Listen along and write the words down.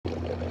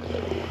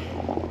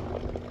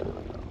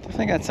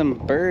I got some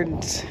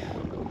birds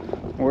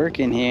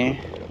working here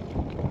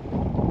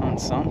on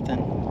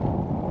something.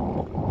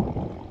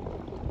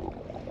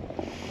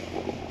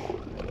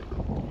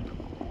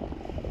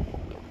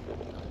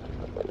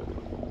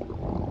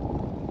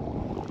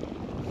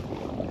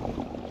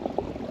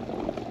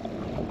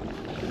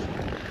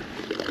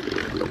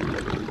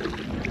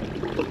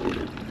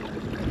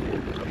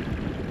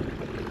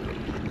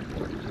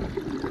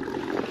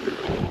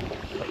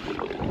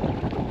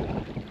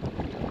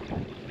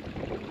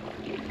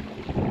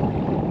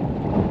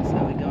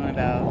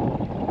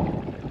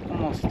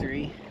 Almost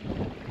 3.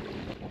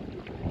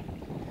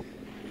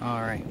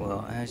 Alright,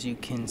 well, as you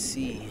can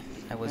see,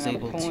 I was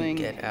able to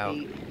get out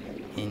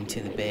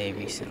into the bay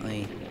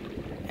recently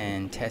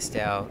and test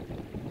out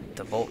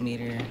the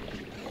voltmeter,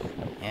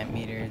 amp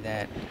meter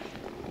that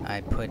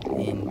I put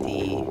in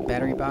the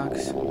battery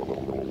box.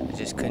 I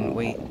just couldn't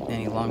wait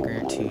any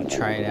longer to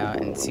try it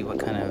out and see what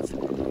kind of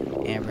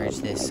amperage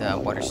this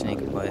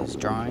Watersnake was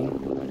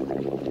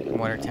drawing.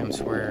 Water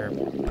temps were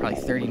probably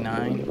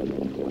 39.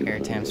 Air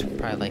temps were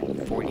probably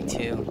like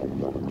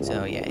 42.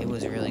 So yeah, it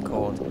was really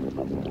cold.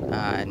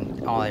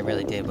 And all I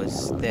really did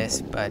was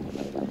this, but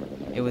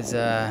it was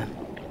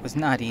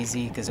not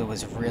easy because it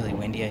was really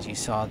windy, as you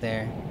saw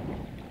there.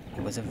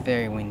 It was a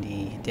very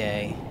windy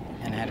day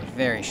and had a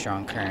very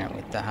strong current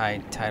with the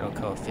high tidal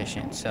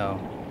coefficient. So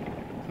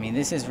I mean,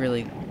 this is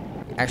really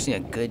actually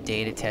a good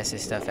day to test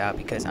this stuff out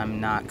because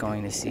I'm not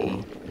going to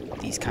see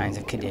these kinds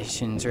of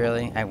conditions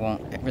really. I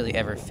won't really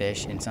ever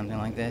fish in something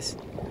like this.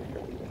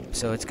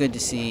 So it's good to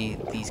see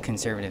these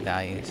conservative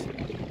values.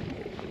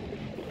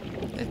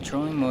 The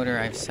trolling motor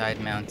I've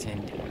side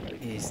mounted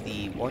is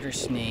the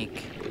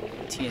Watersnake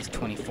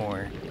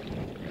TS24,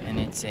 and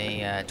it's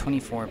a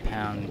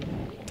 24-pound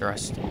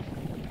thrust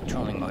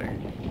trolling motor.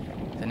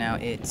 So now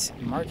it's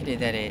marketed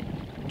that it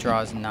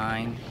draws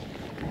 9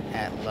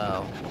 at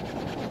low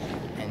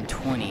and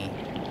 20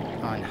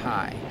 on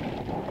high.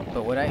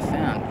 But what I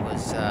found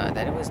was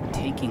that it was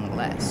taking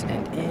less,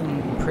 and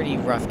in pretty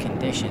rough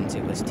conditions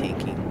it was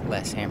taking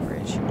less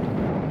amperage.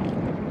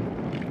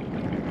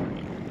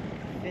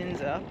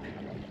 Fins up.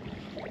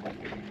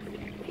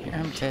 Here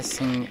I'm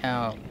testing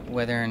out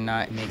whether or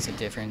not it makes a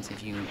difference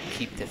if you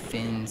keep the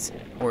fins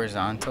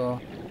horizontal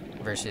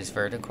versus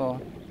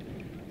vertical.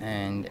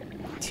 And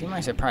to my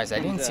surprise, I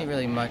didn't see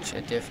really much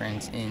a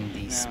difference in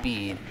the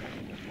speed.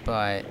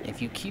 But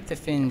if you keep the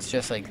fins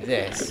just like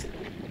this,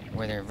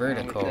 where they're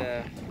vertical,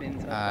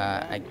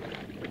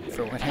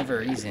 for whatever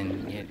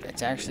reason,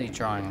 it's actually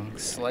drawing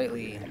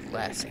slightly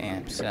less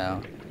amps,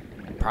 so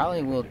I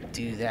probably will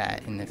do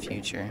that in the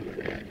future.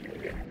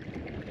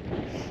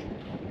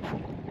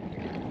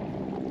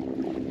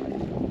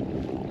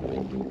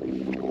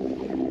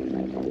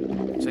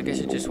 So I guess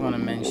I just want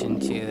to mention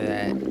too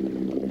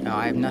that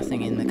I have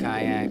nothing in the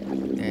kayak.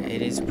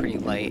 It is pretty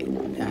light.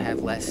 I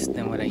have less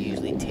than what I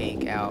usually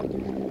take out.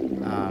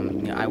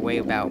 I weigh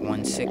about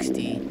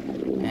 160,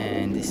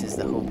 and this is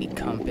the Hobie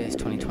Compass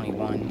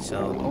 2021.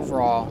 So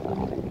overall,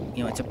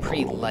 it's a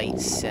pretty light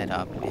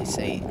setup,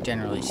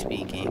 generally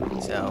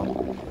speaking.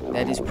 So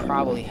that is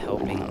probably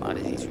helping a lot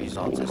of these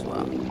results as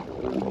well.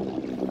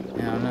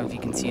 And I don't know if you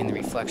can see in the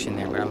reflection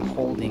there, but I'm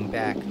holding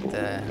back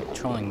the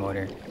trolling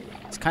motor.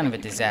 It's kind of a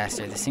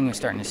disaster. This thing was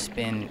starting to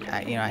spin.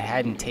 I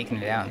hadn't taken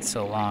it out in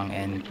so long,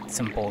 and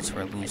some bolts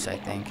were loose, I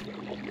think.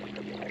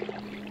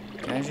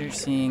 As you're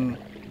seeing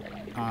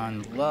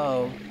on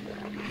low,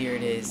 here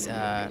it is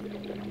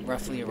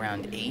roughly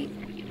around 8.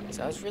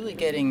 So I was really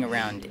getting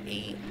around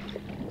 8,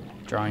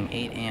 drawing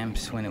 8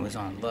 amps when it was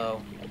on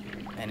low,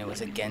 and it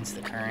was against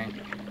the current.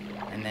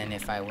 And then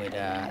if I would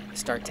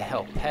start to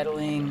help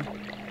pedaling,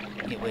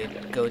 it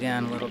would go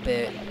down a little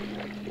bit.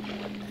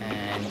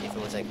 And if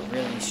it was like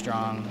really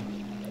strong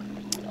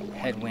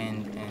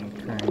headwind and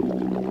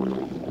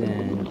current,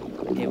 then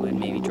it would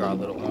maybe draw a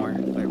little more.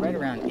 But right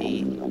around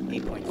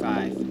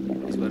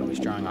 8.5 is what it was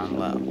drawing on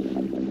low.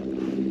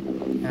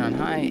 And on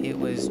high, it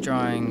was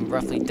drawing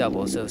roughly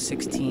double, so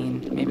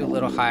 16, maybe a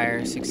little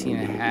higher, 16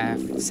 and a half,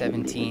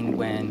 17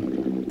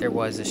 when there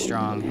was a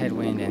strong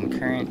headwind and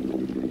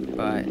current,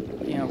 but,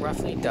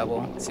 roughly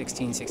double,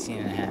 16, 16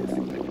 and a half.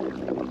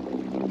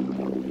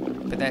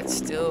 But that's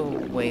still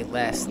way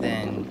less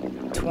than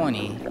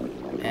 20,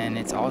 and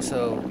it's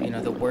also,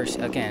 the worst,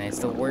 again, it's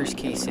the worst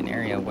case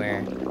scenario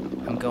where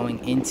I'm going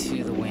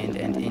into the wind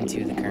and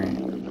into the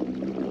current.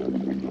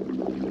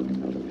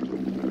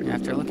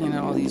 After looking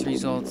at all these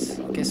results,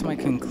 I guess my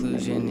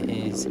conclusion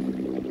is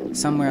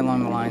somewhere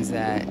along the lines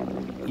that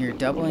you're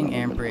doubling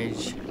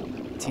amperage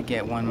to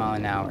get 1 mile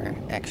an hour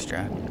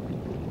extra.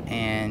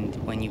 And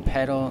when you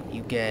pedal,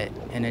 you get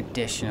an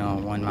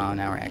additional 1 mile an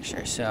hour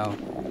extra. So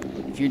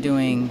if you're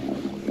doing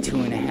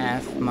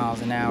 2.5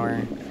 miles an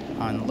hour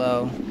on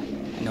low,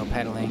 no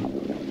pedaling,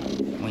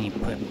 when you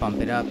bump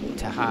it up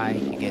to high,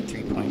 you get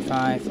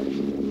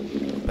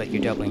 3.5, but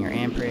you're doubling your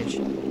amperage.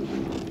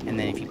 And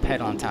then if you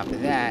pedal on top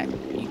of that,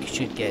 you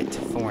should get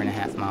to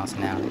 4.5 miles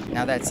an hour.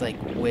 Now that's like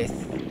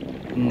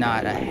with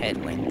not a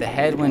headwind. The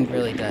headwind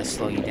really does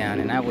slow you down,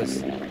 and I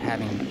was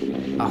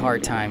having a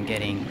hard time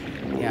getting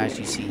yeah, as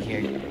you see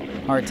here,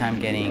 hard time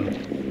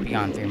getting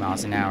beyond 3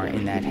 miles an hour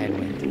in that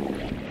headwind.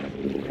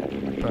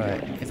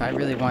 But if I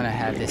really want to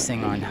have this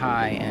thing on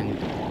high and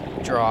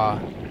draw,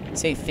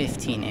 say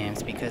 15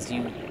 amps, because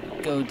you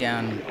go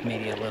down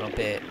maybe a little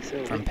bit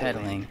from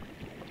pedaling.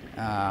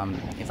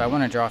 If I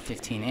want to draw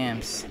 15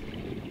 amps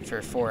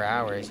for 4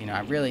 hours, you know,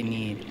 I really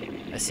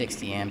need a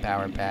 60 amp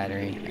hour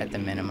battery at the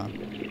minimum.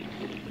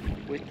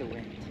 With the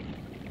wind.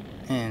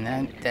 And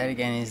that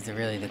again is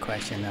really the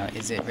question though.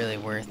 Is it really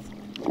worth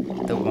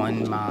the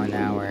 1 mile an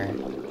hour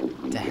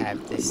to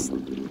have this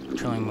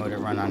trolling motor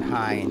run on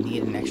high and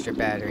need an extra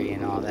battery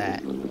and all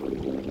that?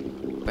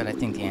 But I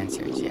think the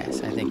answer is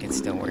yes. I think it's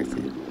still worth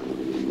it.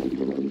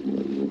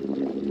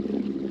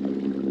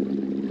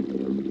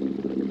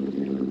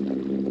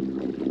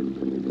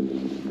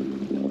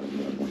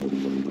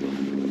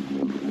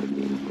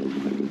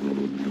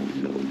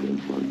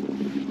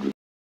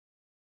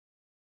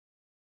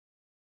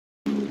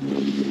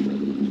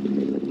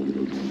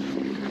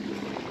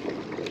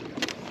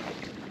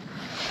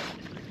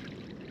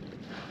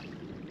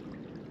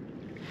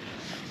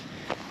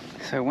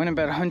 So I went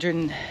about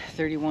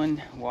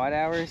 131 watt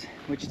hours,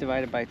 which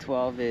divided by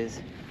 12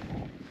 is,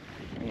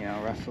 you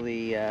know,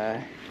 roughly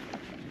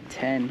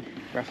 10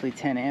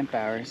 amp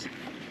hours.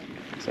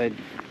 So I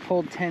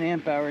pulled 10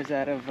 amp hours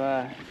out of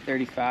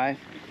 35.